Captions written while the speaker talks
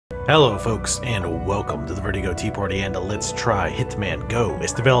Hello folks, and welcome to the Vertigo Tea Party and Let's Try Hitman GO.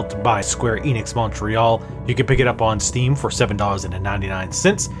 It's developed by Square Enix Montreal. You can pick it up on Steam for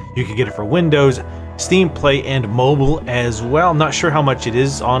 $7.99. You can get it for Windows, Steam Play, and mobile as well. I'm not sure how much it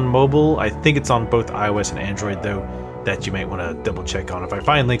is on mobile. I think it's on both iOS and Android though, that you might want to double check on. If I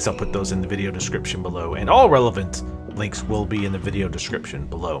find links, I'll put those in the video description below, and all relevant links will be in the video description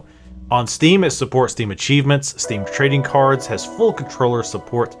below. On Steam, it supports Steam Achievements, Steam Trading Cards, has full controller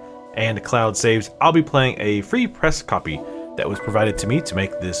support, and cloud saves. I'll be playing a free press copy that was provided to me to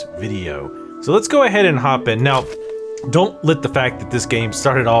make this video. So let's go ahead and hop in. Now, don't let the fact that this game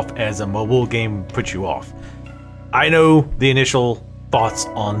started off as a mobile game put you off. I know the initial thoughts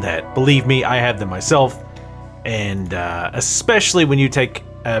on that. Believe me, I have them myself. And especially when you take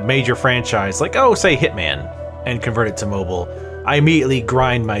a major franchise like, oh, say Hitman, and convert it to mobile, I immediately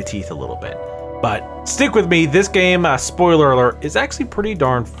grind my teeth a little bit. But stick with me, this game, spoiler alert, is actually pretty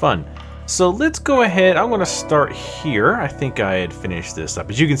darn fun. So let's go ahead, I'm gonna start here. I think I had finished this up.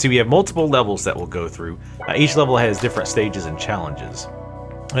 As you can see, we have multiple levels that we'll go through. Each level has different stages and challenges.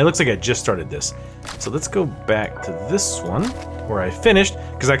 And it looks like I just started this. So let's go back to this one where I finished,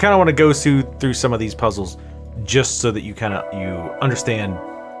 because I kind of want to go through some of these puzzles just so that you understand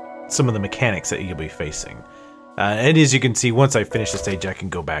some of the mechanics that you'll be facing. And as you can see, once I finish the stage, I can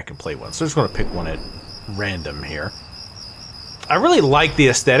go back and play one. So I'm just going to pick one at random here. I really like the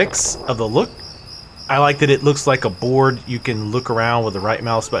aesthetics of the look. I like that it looks like a board. You can look around with the right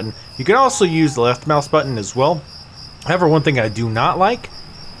mouse button. You can also use the left mouse button as well. However, one thing I do not like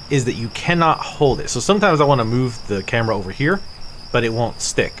is that you cannot hold it. So sometimes I want to move the camera over here, but it won't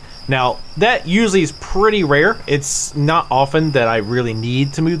stick. Now, that usually is pretty rare. It's not often that I really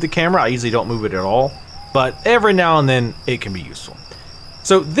need to move the camera. I usually don't move it at all. But every now and then it can be useful.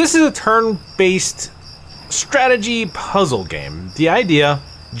 So this is a turn-based strategy puzzle game. The idea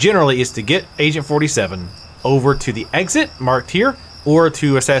generally is to get Agent 47 over to the exit marked here, or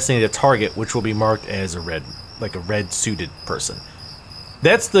to assassinate a target, which will be marked as a red suited person.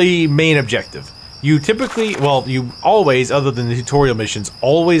 That's the main objective. You typically, well, you always, other than the tutorial missions,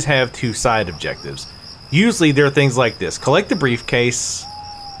 always have two side objectives. Usually there are things like this: collect the briefcase,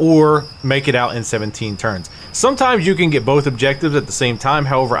 or make it out in 17 turns. Sometimes you can get both objectives at the same time.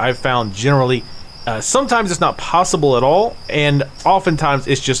 However, I've found generally, sometimes it's not possible at all, and oftentimes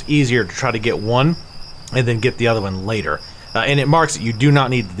it's just easier to try to get one and then get the other one later. And it marks that you do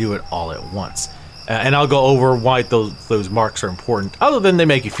not need to do it all at once. And I'll go over why those marks are important, other than they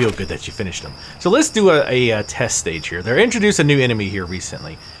make you feel good that you finished them. So let's do a test stage here. They introduced a new enemy here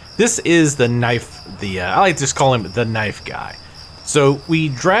recently. This is the knife, I like to just call him the knife guy. So we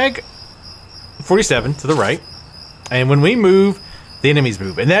drag 47 to the right, and when we move, the enemies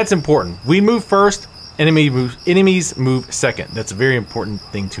move, and that's important. We move first, enemies move second. That's a very important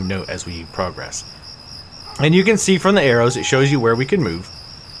thing to note as we progress. And you can see from the arrows, it shows you where we can move.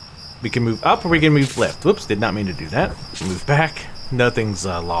 We can move up or we can move left. Whoops, did not mean to do that. Move back, nothing's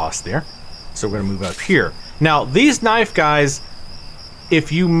lost there. So we're gonna move up here. Now, these knife guys,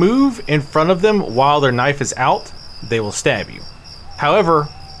 if you move in front of them while their knife is out, they will stab you. However,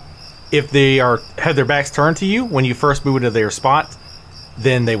 if they have their backs turned to you when you first move into their spot,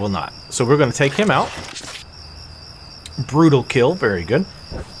 then they will not. So we're going to take him out. Brutal kill, very good.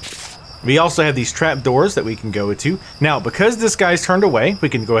 We also have these trap doors that we can go to. Now, because this guy's turned away, we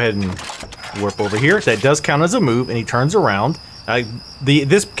can go ahead and warp over here. That does count as a move, and he turns around.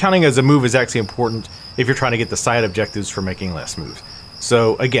 This counting as a move is actually important if you're trying to get the side objectives for making less moves.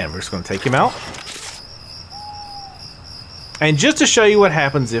 So again, we're just going to take him out. And just to show you what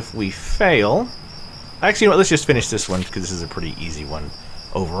happens if we fail, actually, you know what, let's just finish this one because this is a pretty easy one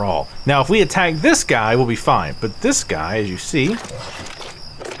overall. Now, if we attack this guy, we'll be fine. But this guy, as you see,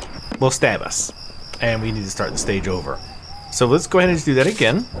 will stab us. And we need to start the stage over. So let's go ahead and just do that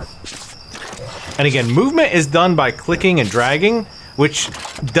again. And again, movement is done by clicking and dragging, which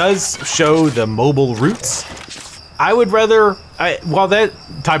does show the mobile routes. I would rather, while that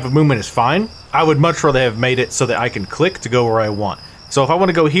type of movement is fine, I would much rather have made it so that I can click to go where I want. So if I want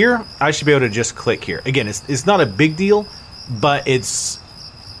to go here, I should be able to just click here. Again, it's not a big deal, but it's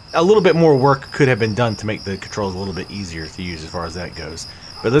a little bit more work could have been done to make the controls a little bit easier to use as far as that goes.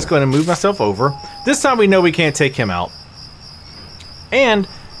 But let's go ahead and move myself over. This time we know we can't take him out. And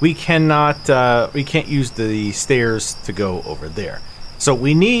we cannot, we can't use the stairs to go over there. So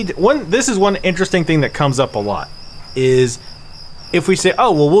we need, this is one interesting thing that comes up a lot, is if we say,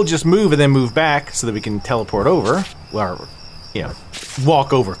 oh, well, we'll just move and then move back so that we can teleport over, or, you know,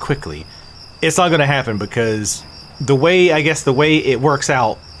 walk over quickly, it's not going to happen because the way it works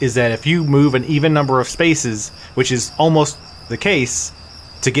out is that if you move an even number of spaces, which is almost the case,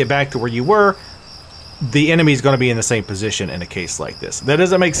 to get back to where you were, the enemy is going to be in the same position in a case like this. That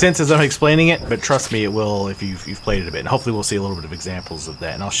doesn't make sense as I'm explaining it, but trust me, it will if you've played it a bit. And hopefully we'll see a little bit of examples of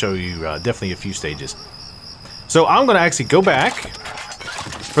that, and I'll show you definitely a few stages. So I'm going to actually go back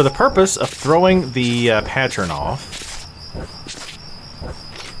for the purpose of throwing the pattern off.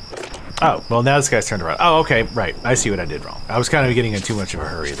 Oh, well, now this guy's turned around. Oh, okay, right. I see what I did wrong. I was kind of getting in too much of a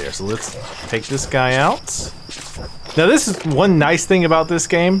hurry there. So let's take this guy out. Now, this is one nice thing about this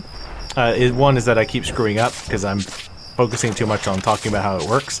game. One is that I keep screwing up because I'm focusing too much on talking about how it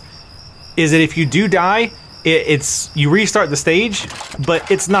works. Is that if you do die, you restart the stage,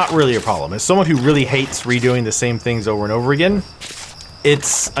 but it's not really a problem. As someone who really hates redoing the same things over and over again,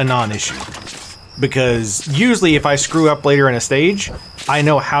 it's a non-issue. Because usually if I screw up later in a stage, I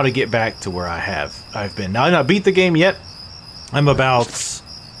know how to get back to where I've been. Now, I've not beat the game yet. I'm about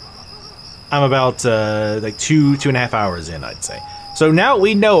like 2.5 hours in, I'd say. So now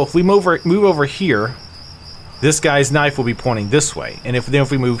we know if we move over here, this guy's knife will be pointing this way. And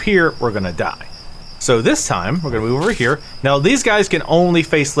if we move here, we're gonna die. So this time, we're gonna move over here. Now these guys can only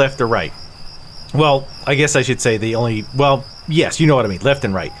face left or right. Well, I guess I should say well, yes, you know what I mean, left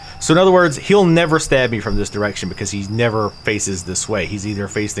and right. So in other words, he'll never stab me from this direction because he never faces this way. He's either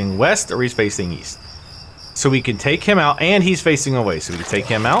facing west or he's facing east. So we can take him out, and he's facing away. So we can take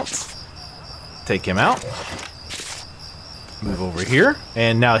him out, move over here,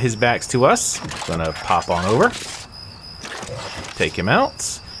 and now his back's to us. Gonna pop on over, take him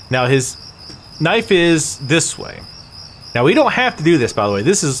out. Now his knife is this way. Now we don't have to do this, by the way.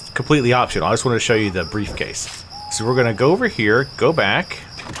 This is completely optional. I just wanted to show you the briefcase. So we're gonna go over here, go back,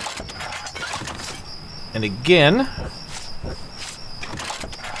 and again,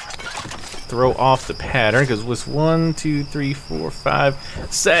 throw off the pattern, because it was 1, 2, 3, 4, 5.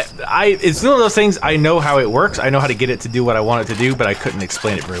 It's one of those things, I know how it works. I know how to get it to do what I want it to do, but I couldn't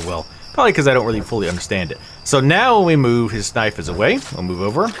explain it very well. Probably because I don't really fully understand it. So now when we move, his knife is away. We'll move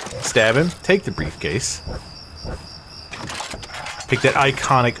over, stab him, take the briefcase. Pick that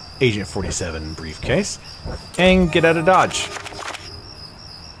iconic Agent 47 briefcase, and get out of dodge.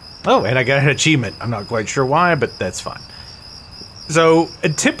 Oh, and I got an achievement. I'm not quite sure why, but that's fine. So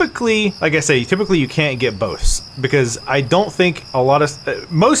typically, like I say, typically you can't get both, because I don't think a lot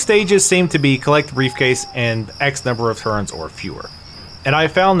of most stages seem to be collect the briefcase and X number of turns or fewer. And I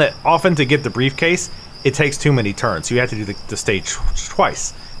found that often to get the briefcase, it takes too many turns. So you have to do the stage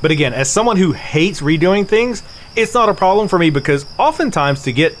twice. But again, as someone who hates redoing things, it's not a problem for me, because oftentimes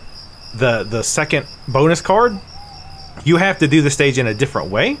to get the second bonus card, you have to do the stage in a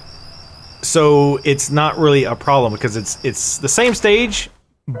different way. So it's not really a problem, because it's the same stage,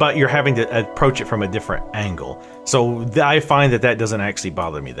 but you're having to approach it from a different angle. So I find that doesn't actually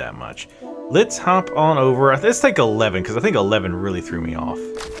bother me that much. Let's hop on over. Let's take 11, because I think 11 really threw me off.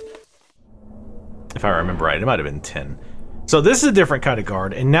 If I remember right, it might have been 10. So this is a different kind of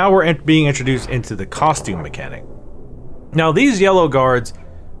guard, and now we're being introduced into the costume mechanic. Now these yellow guards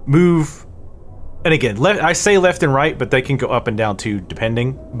move, and again, I say left and right, but they can go up and down too,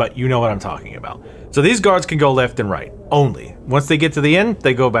 depending, but you know what I'm talking about. So these guards can go left and right, only. Once they get to the end,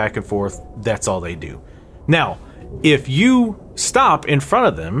 they go back and forth, that's all they do. Now, if you stop in front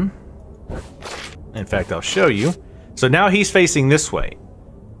of them, in fact, I'll show you. So now he's facing this way.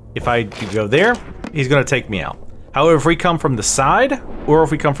 If I go there, he's gonna take me out. However, if we come from the side, or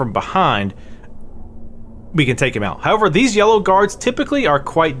if we come from behind, we can take him out. However, these yellow guards typically are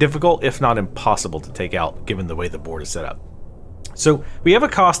quite difficult, if not impossible to take out, given the way the board is set up. So we have a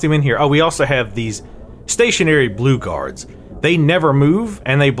costume in here. Oh, we also have these stationary blue guards. They never move,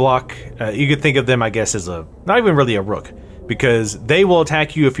 and they block, you could think of them, I guess, as not even really a rook, because they will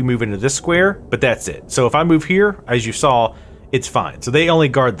attack you if you move into this square, but that's it. So if I move here, as you saw, it's fine. So they only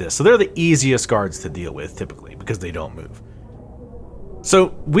guard this. So they're the easiest guards to deal with, typically, because they don't move.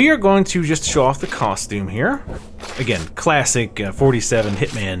 So we are going to just show off the costume here. Again, classic 47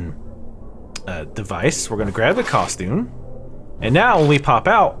 Hitman device. We're going to grab the costume. And now when we pop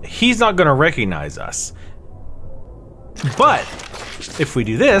out, he's not going to recognize us. But if we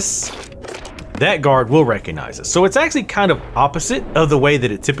do this, that guard will recognize us. So it's actually kind of opposite of the way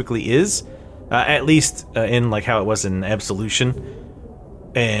that it typically is. At least in like how it was in Absolution.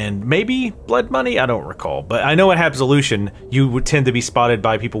 And maybe Blood Money? I don't recall. But I know in Absolution, you would tend to be spotted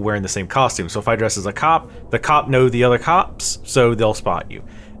by people wearing the same costume. So if I dress as a cop, the cop know the other cops, so they'll spot you.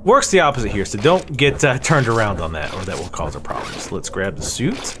 Works the opposite here, so don't get turned around on that, or that will cause a problem. So let's grab the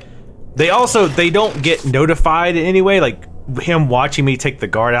suit. They don't get notified in any way, like him watching me take the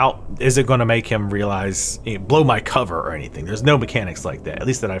guard out isn't going to make him realize, blow my cover or anything. There's no mechanics like that, at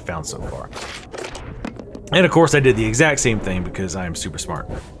least that I've found so far. And of course I did the exact same thing because I am super smart.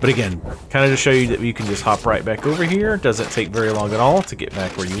 But again, kind of to show you that you can just hop right back over here. Doesn't take very long at all to get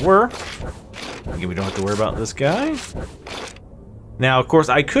back where you were. Again, we don't have to worry about this guy. Now, of course,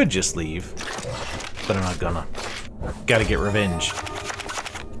 I could just leave, but I'm not gonna. Gotta get revenge.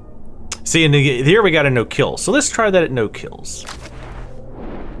 See, and here we got a no kill. So let's try that at no kills.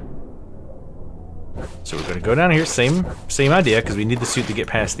 So we're gonna go down here, same idea, because we need the suit to get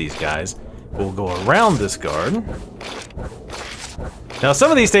past these guys. We'll go around this guard. Now,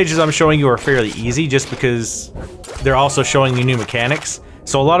 some of these stages I'm showing you are fairly easy just because they're also showing you new mechanics.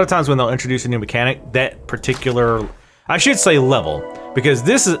 So a lot of times when they'll introduce a new mechanic, that particular, I should say level, because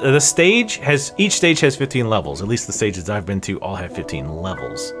this is the stage has, each stage has 15 levels. At least the stages I've been to all have 15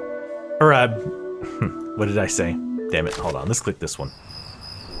 levels. Or what did I say? Damn it, hold on, let's click this one.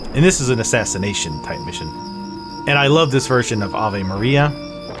 And this is an assassination type mission. And I love this version of Ave Maria.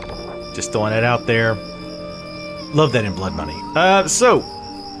 Just throwing it out there. Love that in Blood Money. So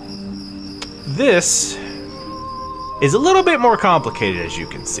this is a little bit more complicated, as you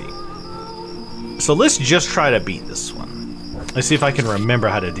can see. So let's just try to beat this one. Let's see if I can remember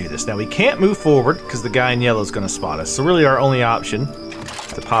how to do this. Now we can't move forward because the guy in yellow is going to spot us. So really our only option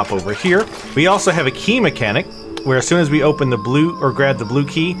is to pop over here. We also have a key mechanic where as soon as we open the blue or grab the blue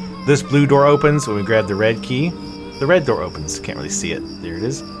key, this blue door opens. When we grab the red key, the red door opens. Can't really see it. There it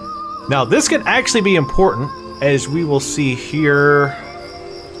is. Now this can actually be important, as we will see here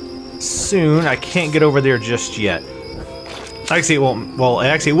soon. I can't get over there just yet. Actually, it won't. Well,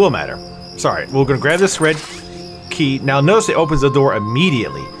 actually, it will matter. Sorry, we're going to grab this red key. Now, notice it opens the door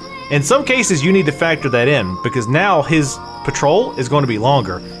immediately. In some cases, you need to factor that in because now his patrol is going to be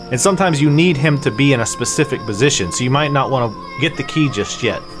longer, and sometimes you need him to be in a specific position. So you might not want to get the key just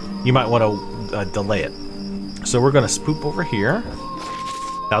yet. You might want to delay it. So we're going to spoop over here.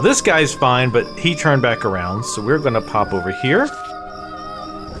 Now this guy's fine, but he turned back around, so we're gonna pop over here.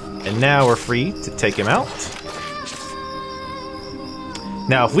 And now we're free to take him out.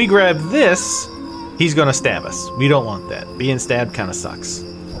 Now if we grab this, he's gonna stab us. We don't want that. Being stabbed kinda sucks.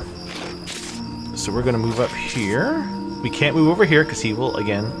 So we're gonna move up here. We can't move over here because he will,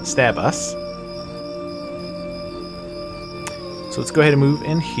 again, stab us. So let's go ahead and move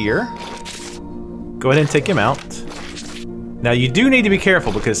in here. Go ahead and take him out. Now you do need to be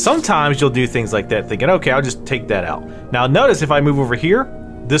careful because sometimes you'll do things like that thinking, okay, I'll just take that out. Now notice if I move over here,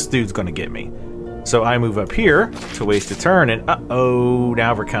 this dude's gonna get me. So I move up here to waste a turn and uh-oh,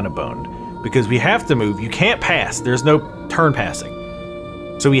 now we're kind of boned. Because we have to move, you can't pass, there's no turn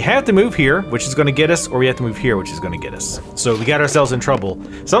passing. So we have to move here, which is gonna get us, or we have to move here, which is gonna get us. So we got ourselves in trouble.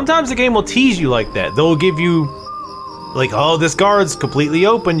 Sometimes the game will tease you like that. They'll give you, like, oh, this guard's completely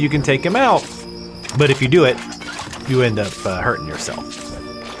open, you can take him out. But if you do it, you end up hurting yourself.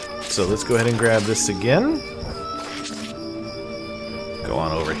 So let's go ahead and grab this again. Go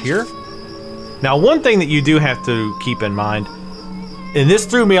on over here. Now one thing that you do have to keep in mind, and this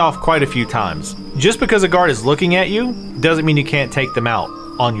threw me off quite a few times, just because a guard is looking at you doesn't mean you can't take them out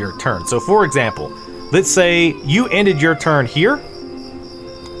on your turn. So for example, let's say you ended your turn here,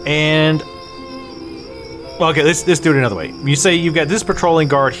 and well, okay, let's do it another way. You say you've got this patrolling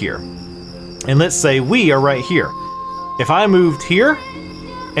guard here, and let's say we are right here. If I moved here,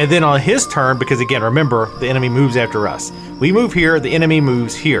 and then on his turn, because again, remember, the enemy moves after us. We move here, the enemy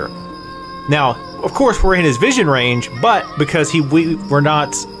moves here. Now, of course, we're in his vision range, but because we're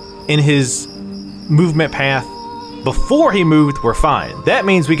not in his movement path before he moved, we're fine. That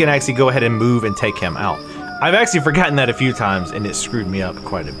means we can actually go ahead and move and take him out. I've actually forgotten that a few times, and it screwed me up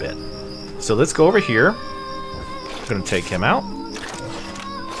quite a bit. So let's go over here. I'm gonna take him out.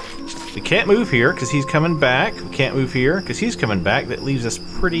 We can't move here because he's coming back. We can't move here because he's coming back. That leaves us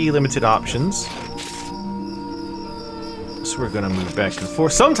pretty limited options. So we're going to move back and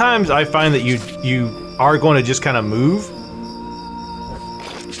forth. Sometimes I find that you are going to just kind of move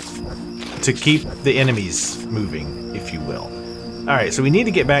to keep the enemies moving, if you will. All right, so we need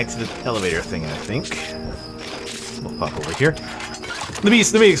to get back to the elevator thing, I think. We'll pop over here. Let me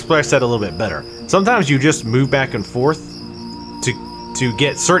express that a little bit better. Sometimes you just move back and forth to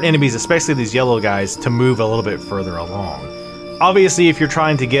get certain enemies, especially these yellow guys, to move a little bit further along. Obviously, if you're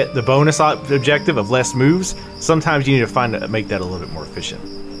trying to get the bonus objective of less moves, sometimes you need to make that a little bit more efficient.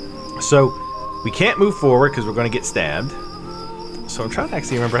 So we can't move forward because we're going to get stabbed. So I'm trying to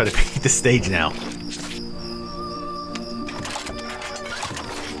actually remember how to beat the stage now.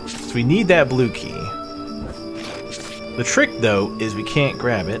 So we need that blue key. The trick, though, is we can't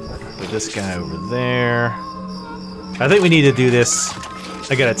grab it with this guy over there. I think we need to do this.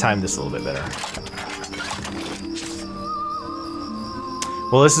 I gotta time this a little bit better.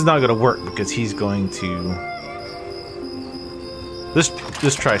 Well, this is not going to work because he's going to...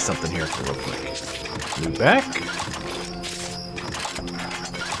 Let's try something here real quick. Move back.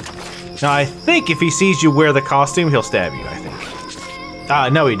 Now, I think if he sees you wear the costume, he'll stab you, I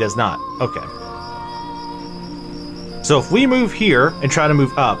think. No, he does not. Okay. So if we move here and try to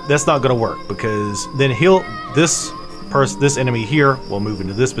move up, that's not going to work because then this enemy here will move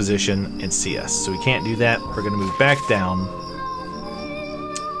into this position and see us. So we can't do that. We're going to move back down.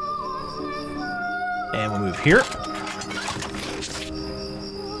 And we'll move here.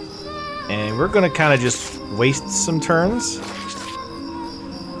 And we're going to kind of just waste some turns.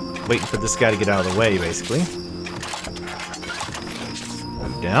 Waiting for this guy to get out of the way, basically.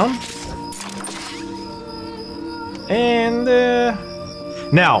 Move down. And,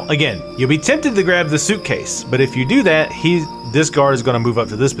 now, again, you'll be tempted to grab the suitcase, but if you do that, this guard is going to move up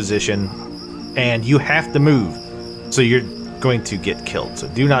to this position, and you have to move, so you're going to get killed. So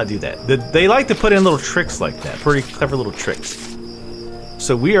do not do that. They like to put in little tricks like that, pretty clever little tricks.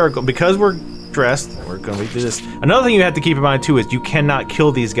 So we are, because we're dressed, we're going to do this. Another thing you have to keep in mind too is you cannot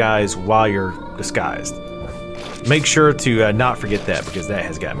kill these guys while you're disguised. Make sure to not forget that because that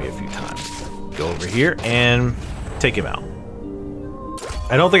has got me a few times. Go over here and take him out.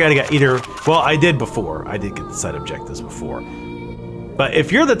 I don't think I got either. Well, I did before. I did get the side objectives before. But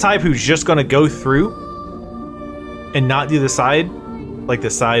if you're the type who's just going to go through and not do the side, like the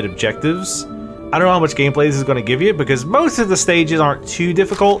side objectives, I don't know how much gameplay this is going to give you because most of the stages aren't too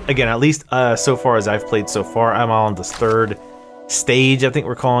difficult. Again, at least so far as I've played so far, I'm on this 3rd stage, I think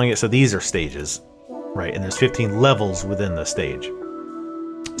we're calling it. So these are stages, right? And there's 15 levels within the stage.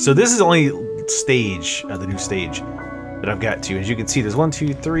 So this is only stage, the new stage that I've got to. As you can see, there's 1,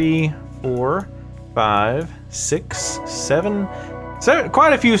 2, 3, 4, 5, 6, 7,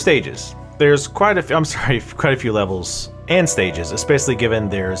 quite a few stages. There's quite a few levels and stages, especially given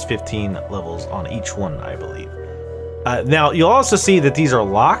there's 15 levels on each one, I believe. Now, you'll also see that these are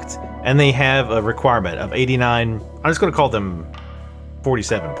locked, and they have a requirement of 89, I'm just going to call them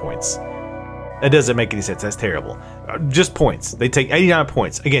 47 points. That doesn't make any sense, that's terrible. Just points. They take 89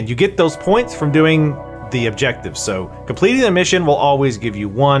 points. Again, you get those points from doing the objectives, so completing the mission will always give you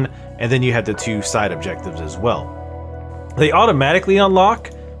 1, and then you have the 2 side objectives as well. They automatically unlock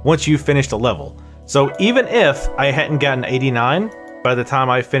once you've finished a level. So even if I hadn't gotten 89, by the time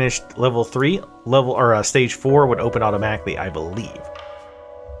I finished level 3, stage 4 would open automatically, I believe.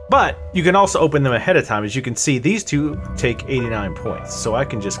 But you can also open them ahead of time. As you can see, these two take 89 points. So I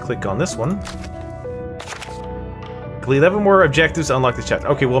can just click on this one. Complete 11 more objectives to unlock this chapter.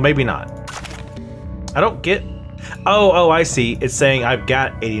 Okay, well maybe not. I don't get... Oh, I see. It's saying I've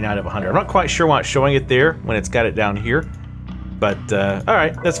got 89 of 100. I'm not quite sure why it's showing it there when it's got it down here. But,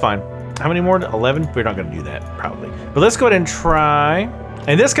 alright, that's fine. How many more? 11? We're not going to do that, probably. But let's go ahead and try...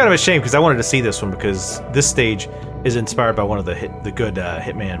 And that's kind of a shame, because I wanted to see this one, because this stage is inspired by one of the good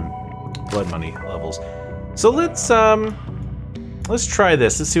Hitman Blood Money levels. So let's try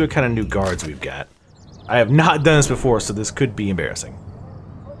this. Let's see what kind of new guards we've got. I have not done this before, so this could be embarrassing.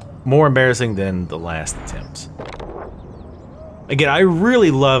 More embarrassing than the last attempts. Again, I really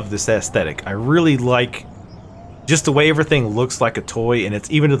love this aesthetic. I really like just the way everything looks like a toy, and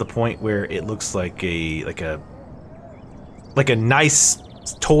it's even to the point where it looks like a nice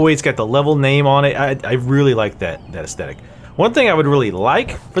toy. It's got the level name on it. I really like that aesthetic. One thing I would really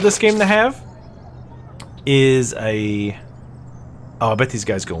like for this game to have is a... Oh, I bet these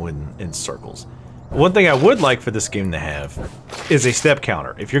guys go in circles. One thing I would like for this game to have is a step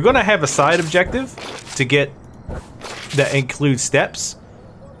counter. If you're going to have a side objective to get that includes steps,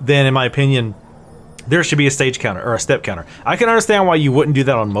 then in my opinion, there should be a stage counter or a step counter. I can understand why you wouldn't do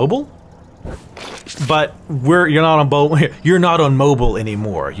that on mobile, but you're not on mobile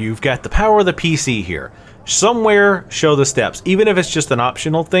anymore. You've got the power of the PC here. Somewhere show the steps, even if it's just an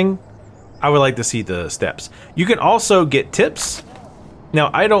optional thing. I would like to see the steps. You can also get tips. Now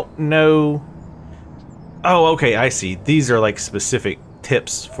I don't know. Oh, okay, I see. These are like specific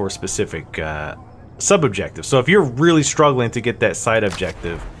tips for specific sub-objectives. So if you're really struggling to get that side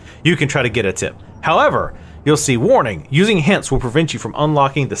objective, you can try to get a tip. However, you'll see, warning, using hints will prevent you from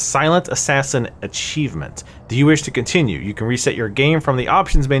unlocking the Silent Assassin achievement. Do you wish to continue? You can reset your game from the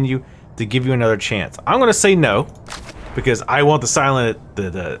options menu to give you another chance. I'm going to say no, because I want the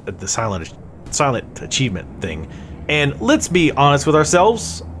silent achievement thing. And let's be honest with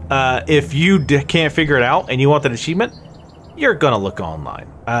ourselves. If you can't figure it out and you want that achievement, you're gonna look online.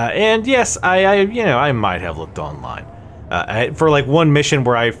 And yes, I might have looked online for like one mission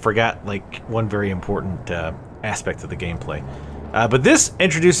where I forgot like one very important aspect of the gameplay. But this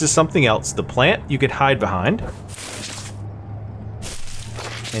introduces something else. The plant you could hide behind.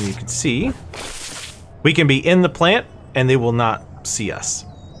 And you can see we can be in the plant and they will not see us,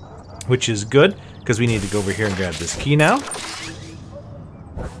 which is good because we need to go over here and grab this key now.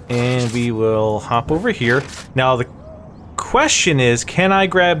 And we will hop over here. Now the question is, can I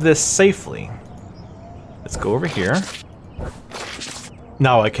grab this safely? Let's go over here.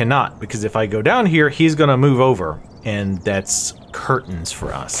 No, I cannot, because if I go down here, he's gonna move over, and that's curtains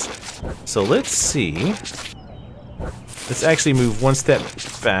for us. So let's see. Let's actually move one step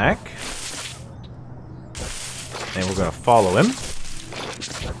back. And we're gonna follow him,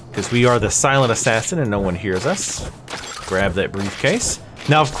 because we are the silent assassin and no one hears us. Grab that briefcase.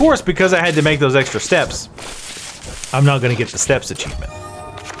 Now, of course, because I had to make those extra steps, I'm not gonna get the steps achievement.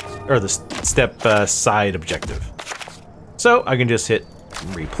 Or the step side objective. So I can just hit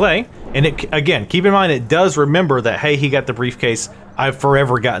replay, and it, again, keep in mind it does remember that, hey, he got the briefcase. I've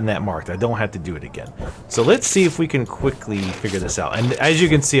forever gotten that marked. I don't have to do it again. So let's see if we can quickly figure this out. And as you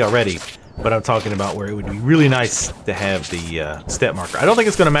can see already, what I'm talking about, where it would be really nice to have the step marker. I don't think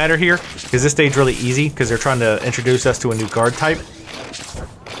it's going to matter here, because this stage is really easy, because they're trying to introduce us to a new guard type.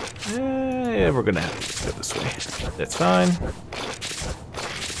 Yeah, we're going to have to just go this way. That's fine.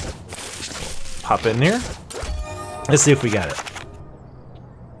 Pop in there. Let's see if we got it.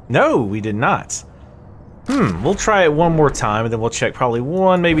 No, we did not. We'll try it one more time, and then we'll check probably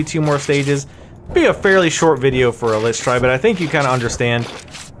one, maybe two more stages. Be a fairly short video for a let's try, but I think you kind of understand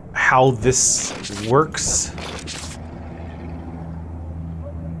how this works.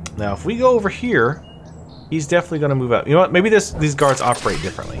 Now, if we go over here, he's definitely going to move up. You know what? Maybe these guards operate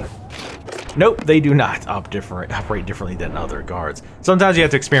differently. Nope, they do not operate differently than other guards. Sometimes you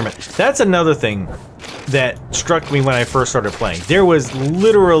have to experiment. That's another thing that struck me when I first started playing. There was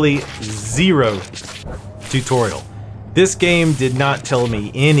literally zero tutorial. This game did not tell me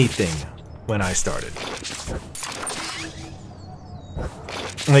anything when I started.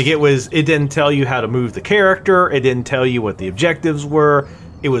 Like it didn't tell you how to move the character. It didn't tell you what the objectives were.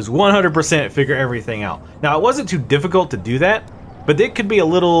 It was 100% figure everything out. Now, it wasn't too difficult to do that, but it could be a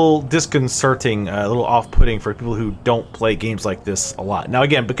little disconcerting, a little off-putting for people who don't play games like this a lot. Now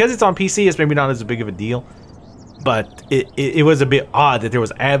again, because it's on PC, it's maybe not as big of a deal, but it was a bit odd that there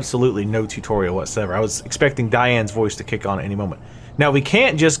was absolutely no tutorial whatsoever. I was expecting Diane's voice to kick on at any moment. Now we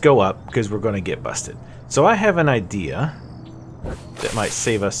can't just go up because we're going to get busted. So I have an idea that might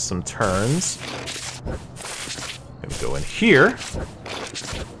save us some turns. We go in here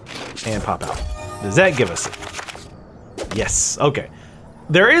and pop out. Does that give us it? Yes. Okay.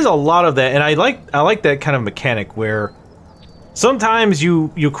 There is a lot of that, and I like that kind of mechanic where sometimes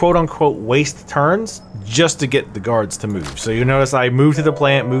you quote unquote waste turns just to get the guards to move. So you notice I move to the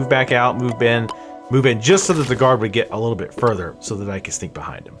plant, move back out, move in, just so that the guard would get a little bit further so that I can sneak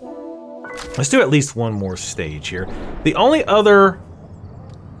behind him. Let's do at least one more stage here. The only other...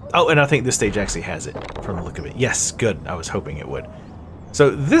 Oh, and I think this stage actually has it from the look of it. Yes, good. I was hoping it would. So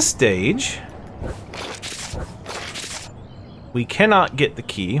this stage... We cannot get the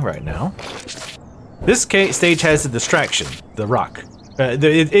key right now. This stage has the distraction, the rock.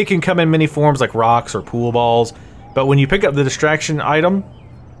 It can come in many forms like rocks or pool balls, but when you pick up the distraction item,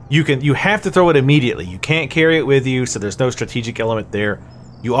 you have to throw it immediately. You can't carry it with you, so there's no strategic element there.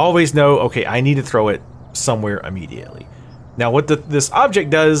 You always know, okay, I need to throw it somewhere immediately. Now what this object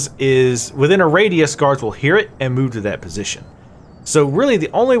does is, within a radius, guards will hear it and move to that position. So really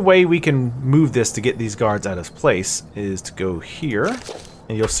the only way we can move this to get these guards out of place is to go here,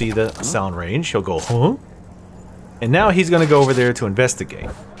 and you'll see the sound range. He'll go, huh? And now he's going to go over there to investigate.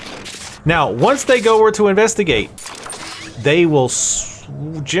 Now, once they go over to investigate, they will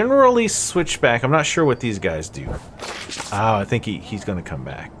generally switch back. I'm not sure what these guys do. Oh, I think he's going to come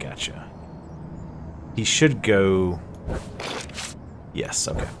back. Gotcha. He should go... Yes,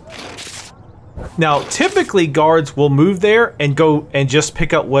 okay. Now, typically guards will move there and go and just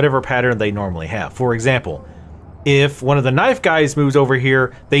pick up whatever pattern they normally have. For example, if one of the knife guys moves over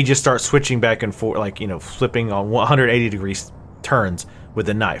here, they just start switching back and forth, like, you know, flipping on 180 degree turns with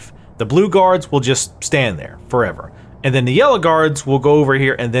the knife. The blue guards will just stand there forever. And then the yellow guards will go over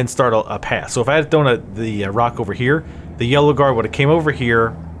here and then start a path. So if I had thrown the rock over here, the yellow guard would have came over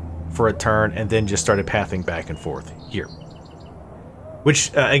here for a turn and then just started pathing back and forth here.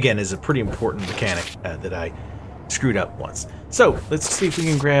 Which, again, is a pretty important mechanic that I screwed up once. So, let's see if we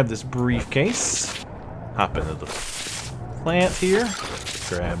can grab this briefcase. Hop into the plant here.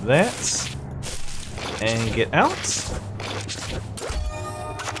 Grab that. And get out.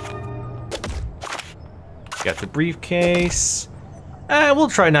 Got the briefcase. We'll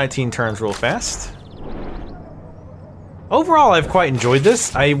try 19 turns real fast. Overall, I've quite enjoyed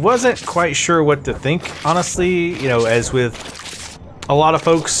this. I wasn't quite sure what to think, honestly. You know, as with a lot of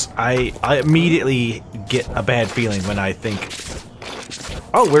folks, I immediately get a bad feeling when I think,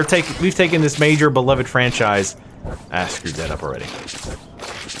 oh, we've taken this major beloved franchise. I screwed that up already.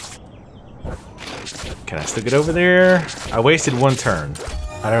 Can I still get over there? I wasted one turn.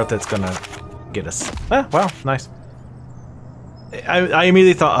 I don't know if that's gonna get us. Ah, wow, nice. I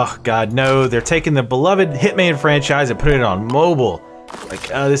immediately thought, oh god, no, they're taking the beloved Hitman franchise and putting it on mobile. Like,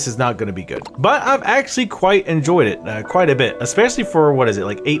 this is not gonna be good. But I've actually quite enjoyed it, quite a bit, especially for, what is it,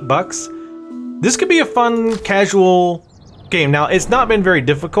 like $8? This could be a fun, casual game. Now, it's not been very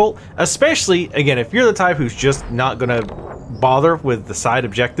difficult, especially, again, if you're the type who's just not gonna bother with the side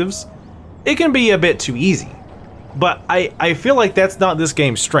objectives, it can be a bit too easy. But I feel like that's not this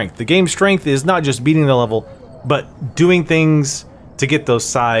game's strength. The game's strength is not just beating the level, but doing things to get those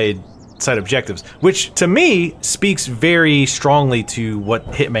side objectives, which to me speaks very strongly to what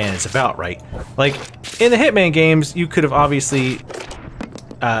Hitman is about, right? Like, in the Hitman games, you could have obviously...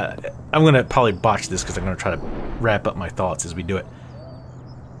 I'm gonna probably botch this because I'm gonna try to wrap up my thoughts as we do it.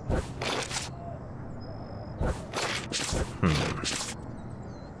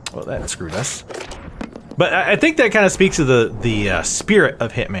 Well, that screwed us. But I think that kind of speaks to the spirit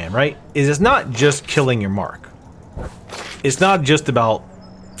of Hitman, right? It's not just killing your mark. It's not just about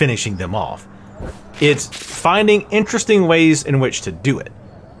finishing them off. It's finding interesting ways in which to do it.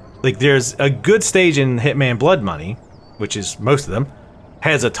 Like, there's a good stage in Hitman Blood Money, which is most of them,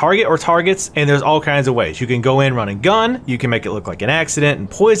 has a target or targets, and there's all kinds of ways. You can go in, run and gun, you can make it look like an accident and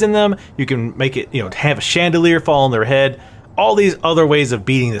poison them, you can make it, you know, have a chandelier fall on their head, all these other ways of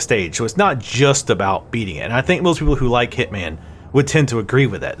beating the stage. So it's not just about beating it. And I think most people who like Hitman would tend to agree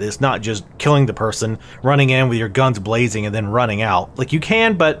with that. It's not just killing the person, running in with your guns blazing, and then running out. Like, you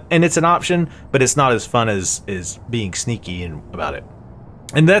can, and it's an option, but it's not as fun as being sneaky about it.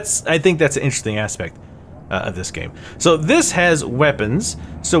 And I think that's an interesting aspect of this game. So this has weapons.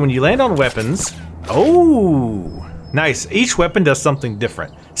 So when you land on weapons, oh, nice. Each weapon does something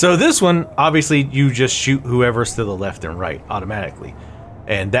different. So this one, obviously, you just shoot whoever's to the left and right automatically.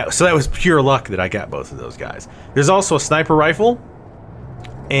 And that was pure luck that I got both of those guys. There's also a sniper rifle,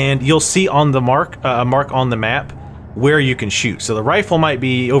 and you'll see on the mark on the map where you can shoot. So the rifle might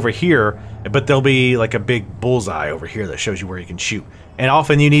be over here, but there'll be like a big bullseye over here that shows you where you can shoot. And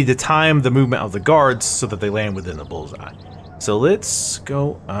often you need to time the movement of the guards so that they land within the bullseye. So let's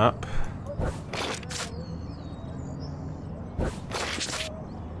go up.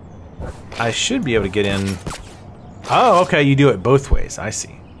 I should be able to get in. Oh, okay, you do it both ways. I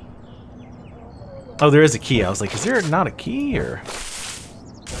see. Oh, there is a key. I was like, is there not a key? Or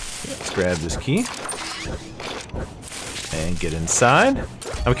let's grab this key and get inside.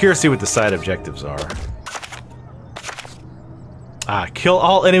 I'm curious to see what the side objectives are. Kill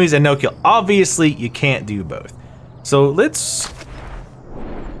all enemies and no kill. Obviously, you can't do both. So let's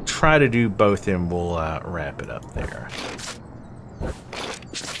try to do both, and we'll wrap it up there.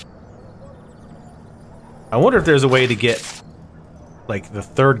 I wonder if there's a way to get, like, the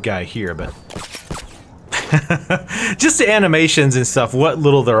third guy here, but... just the animations and stuff, what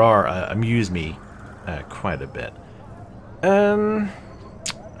little there are, amuse me quite a bit. I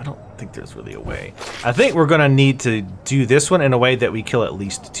don't think there's really a way. I think we're gonna need to do this one in a way that we kill at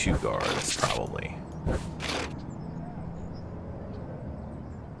least 2 guards, probably.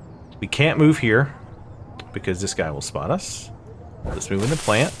 We can't move here, because this guy will spot us. Let's move in the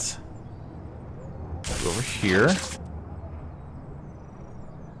plant. Go over here.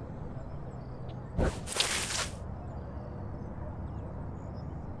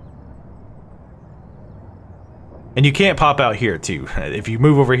 And you can't pop out here too. If you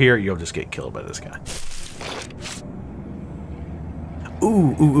move over here, you'll just get killed by this guy.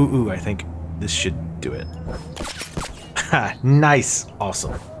 Ooh, ooh, ooh, ooh, I think this should do it. Nice,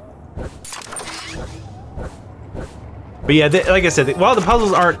 awesome. But yeah, like I said, while the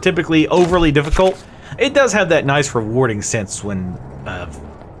puzzles aren't typically overly difficult, it does have that nice rewarding sense when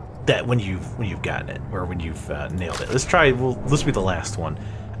when you've gotten it, or when you've nailed it. Let's try. Well, this will be the last one.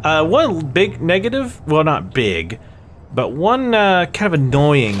 One big negative, well, not big, but one kind of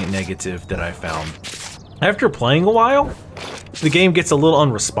annoying negative that I found. After playing a while, the game gets a little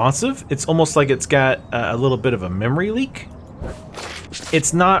unresponsive. It's almost like it's got a little bit of a memory leak.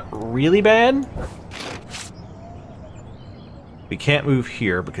 It's not really bad. We can't move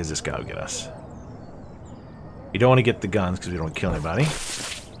here because this guy will get us. You don't want to get the guns because we don't want to kill anybody.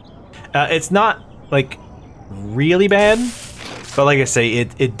 It's not, like, really bad, but like I say,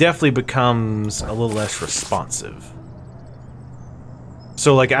 it definitely becomes a little less responsive.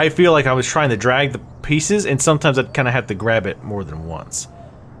 So, like, I feel like I was trying to drag the pieces, and sometimes I'd kind of have to grab it more than once.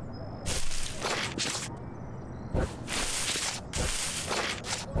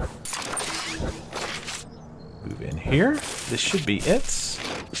 here. This should be it.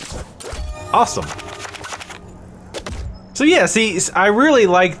 Awesome. So yeah, see, I really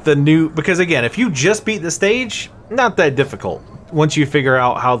like the new, because again, if you just beat the stage, not that difficult. Once you figure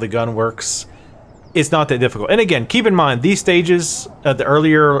out how the gun works, it's not that difficult. And again, keep in mind, these stages, the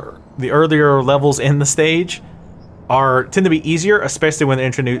earlier levels in the stage tend to be easier, especially when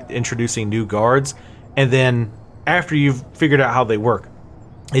they're introducing new guards. And then after you've figured out how they work,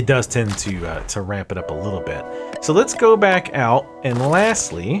 it does tend to ramp it up a little bit. So let's go back out, and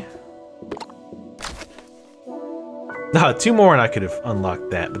lastly, two more and I could have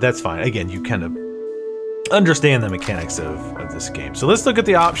unlocked that, but that's fine. Again, you kind of understand the mechanics of this game. So let's look at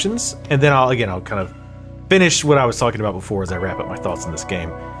the options, and then I'll kind of finish what I was talking about before as I wrap up my thoughts on this game.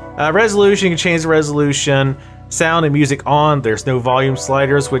 Resolution, you can change the resolution. Sound and music on. There's no volume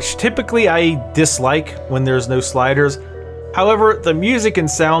sliders, which typically I dislike when there's no sliders. However, the music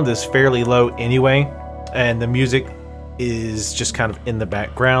and sound is fairly low anyway, and the music is just kind of in the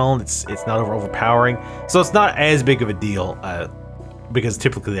background. It's not overpowering, so it's not as big of a deal, because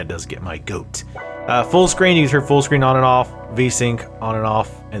typically that does get my goat. Full screen, you can turn full screen on and off, VSync on and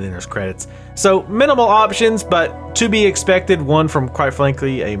off, and then there's credits. So minimal options, but to be expected, one, from quite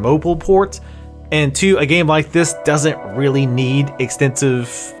frankly a mobile port, and two, a game like this doesn't really need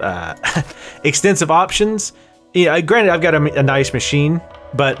extensive extensive options. Yeah, granted, I've got a nice machine,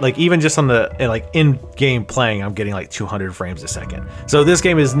 but like even just on the in-game playing, I'm getting like 200 frames a second. So this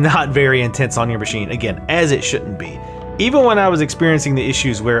game is not very intense on your machine, again, as it shouldn't be. Even when I was experiencing the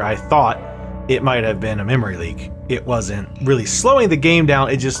issues where I thought it might have been a memory leak, it wasn't really slowing the game down.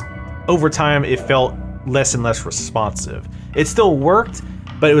 It just, over time, it felt less and less responsive. It still worked,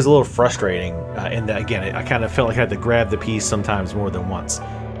 but it was a little frustrating in that, again, I kind of felt like I had to grab the piece sometimes more than once.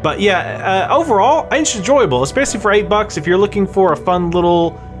 But yeah, overall, it's enjoyable, especially for $8. If you're looking for a fun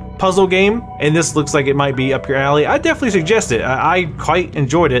little puzzle game, and this looks like it might be up your alley, I definitely suggest it. I quite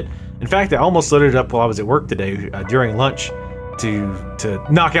enjoyed it. In fact, I almost loaded it up while I was at work today during lunch to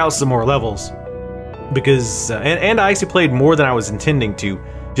knock out some more levels. Because, and I actually played more than I was intending to,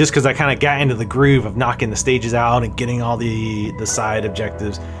 just because I kind of got into the groove of knocking the stages out and getting all the side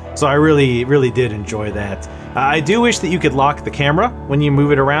objectives. So I really did enjoy that. I do wish that you could lock the camera when you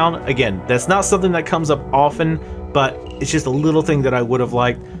move it around. Again, that's not something that comes up often, but it's just a little thing that I would have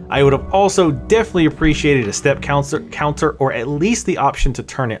liked. I would have also definitely appreciated a step counter, or at least the option to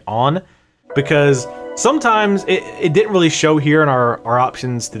turn it on, because sometimes it didn't really show here in our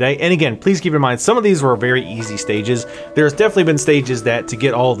options today. And again, please keep in mind, some of these were very easy stages. There's definitely been stages that, to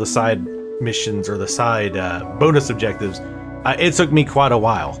get all the side missions or the side bonus objectives, it took me quite a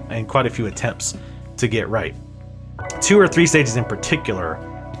while and quite a few attempts to get right. 2 or 3 stages in particular,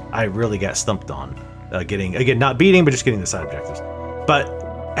 I really got stumped on. Getting, again, not beating, but just getting the side objectives.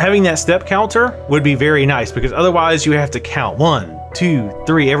 But having that step counter would be very nice, because otherwise you have to count 1, 2,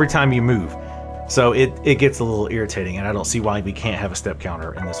 3 every time you move. So it gets a little irritating, and I don't see why we can't have a step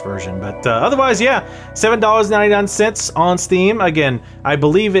counter in this version. But otherwise, yeah, $7.99 on Steam. Again, I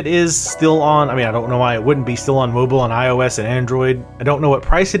believe it is still on. I mean, I don't know why it wouldn't be still on mobile, on iOS and Android. I don't know what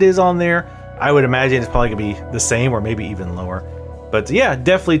price it is on there. I would imagine it's probably gonna be the same or maybe even lower. But yeah,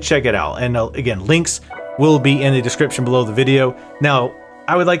 definitely check it out. And again, links will be in the description below the video. Now,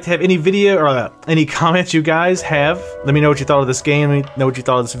 I would like to have any video or any comments you guys have. Let me know what you thought of this game. Let me know what you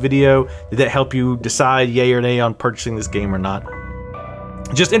thought of this video. Did that help you decide yay or nay on purchasing this game or not?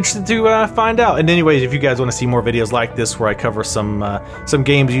 Just interested to find out. And anyways, if you guys want to see more videos like this where I cover some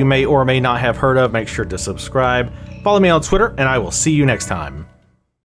games you may or may not have heard of, make sure to subscribe. Follow me on Twitter, and I will see you next time.